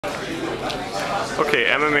Okay,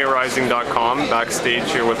 MMArising.com,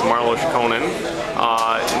 backstage here with Marloes Coenen.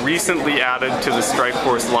 Recently added to the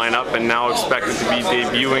Strikeforce lineup and now expected to be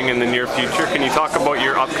debuting in the near future. Can you talk about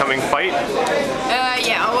your upcoming fight?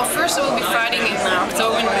 Yeah, well, first I will be fighting in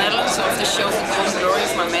October in the Netherlands of the show for Golden Glory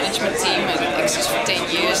of my management team. It exists for 10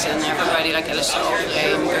 years and everybody like Alistair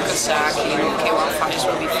Overeem, Kawasaki, and K1 fighters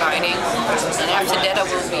will be fighting. And after that I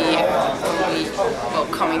will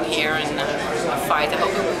be coming here and fight. I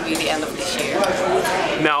hope it will be the end of this year.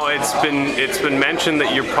 Now it's been mentioned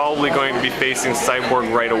that you're probably going to be facing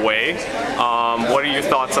Cyborg right away. What are your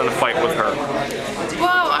thoughts on a fight with her?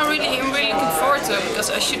 Well, I'm really looking forward to it because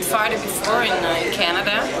I should fight her before in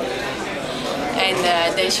Canada. And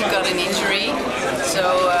then she got an injury,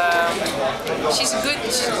 so she's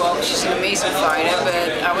an amazing fighter.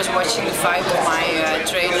 But I was watching the fight with my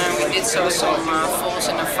trainer, and we did some falls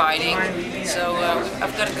in the fighting. So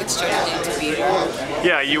I've got a good strategy to beat her.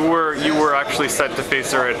 Yeah, you were actually set to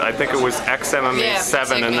face her at, I think it was XMMA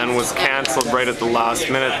 7, and then was cancelled right at the last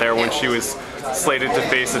minute there when she was slated to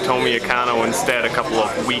face Atomi Carano instead a couple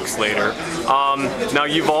of weeks later. Now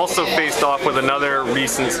you've also faced off with another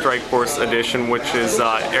recent Strikeforce addition, which is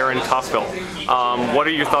Erin Toughill. What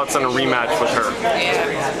are your thoughts on a rematch with her?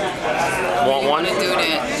 Yeah. Want one? I want to do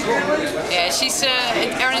that.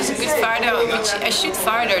 Yeah, Erin is a good fighter. I should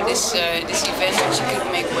fight her this event, but she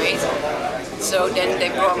couldn't make weight. So then they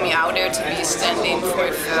brought me out there to be a stand-in for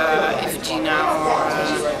if Gina or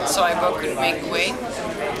Cyborg couldn't make weight.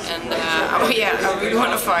 And I really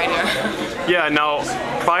want to fight her. Yeah, now,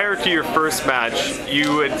 prior to your first match,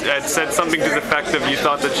 you had said something to the effect of you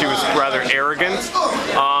thought that she was rather arrogant.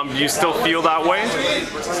 Do you still feel that way?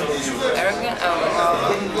 Arrogant?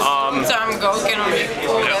 Time ago,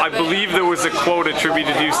 I believe there was a quote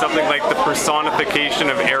attributed to you, something like the personification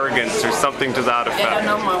of arrogance or something to that effect. I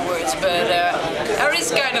don't know my words, but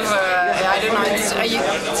Erin's kind of I don't know, it's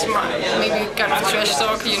maybe kind of trash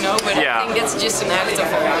talk, you know, but yeah. I think that's just an act of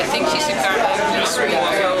her. I think she's a kind of sweet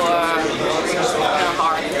girl,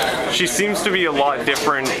 heart. She seems to be a lot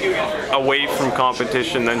different away from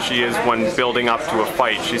competition than she is when building up to a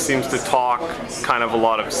fight. She seems to talk kind of a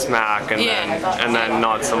lot of smack and then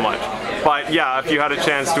not so much. But yeah, if you had a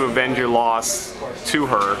chance to avenge your loss to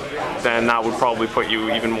her, then that would probably put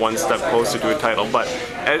you even one step closer to a title. But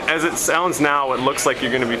as it sounds now, it looks like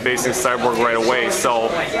you're going to be facing Cyborg right away. So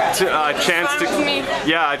a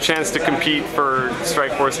chance to compete for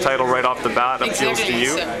Strikeforce title right off the bat appeals to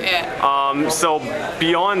you. So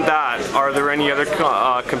beyond that, are there any other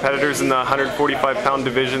competitors in the 145-pound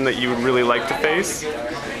division that you would really like to face?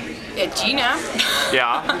 Yeah, Gina.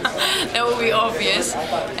 Yeah. That would be obvious.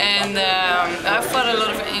 And I fought a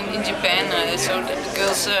lot in Japan, so the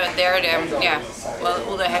girls there,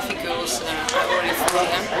 all the heavy girls, I already fought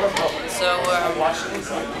them. So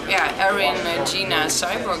Erin, Gina,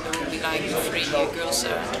 Cyborg, that would be like the three girls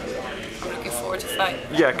I'm looking forward to fight.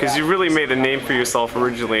 Yeah, because you really made a name for yourself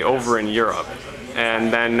originally over in Europe.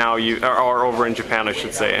 And then now or over in Japan I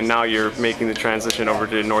should say, and now you're making the transition over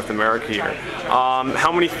to North America here.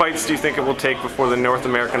 How many fights do you think it will take before the North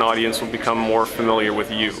American audience will become more familiar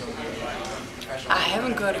with you? I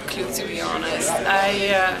haven't got a clue, to be honest.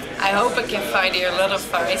 I hope I can fight here a lot of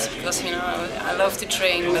fights because I love to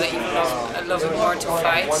train, but I love it more to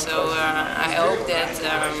fight. So I hope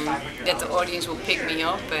that the audience will pick me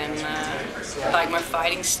up and like my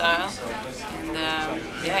fighting style. And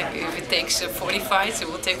if it takes 40 fights, it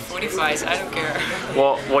will take 40 fights. I don't care.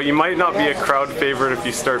 Well, you might not be a crowd favorite if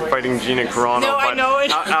you start fighting Gina Carano. No, but I know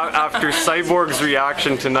it. After Cyborg's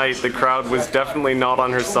reaction tonight, the crowd was definitely not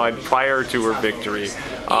on her side prior to her victory.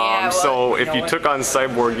 So if you took on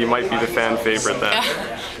Cyborg, you might be the fan favorite then.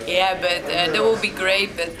 Yeah, but that will be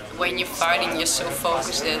great. But when you're fighting, you're so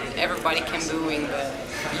focused that everybody can booing, but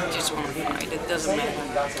you just want to fight. It doesn't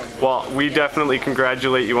matter. Well, we definitely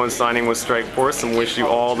congratulate you on signing with Strikeforce and wish you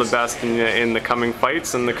all the best in the coming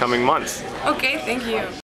fights and the coming months. Okay, thank you.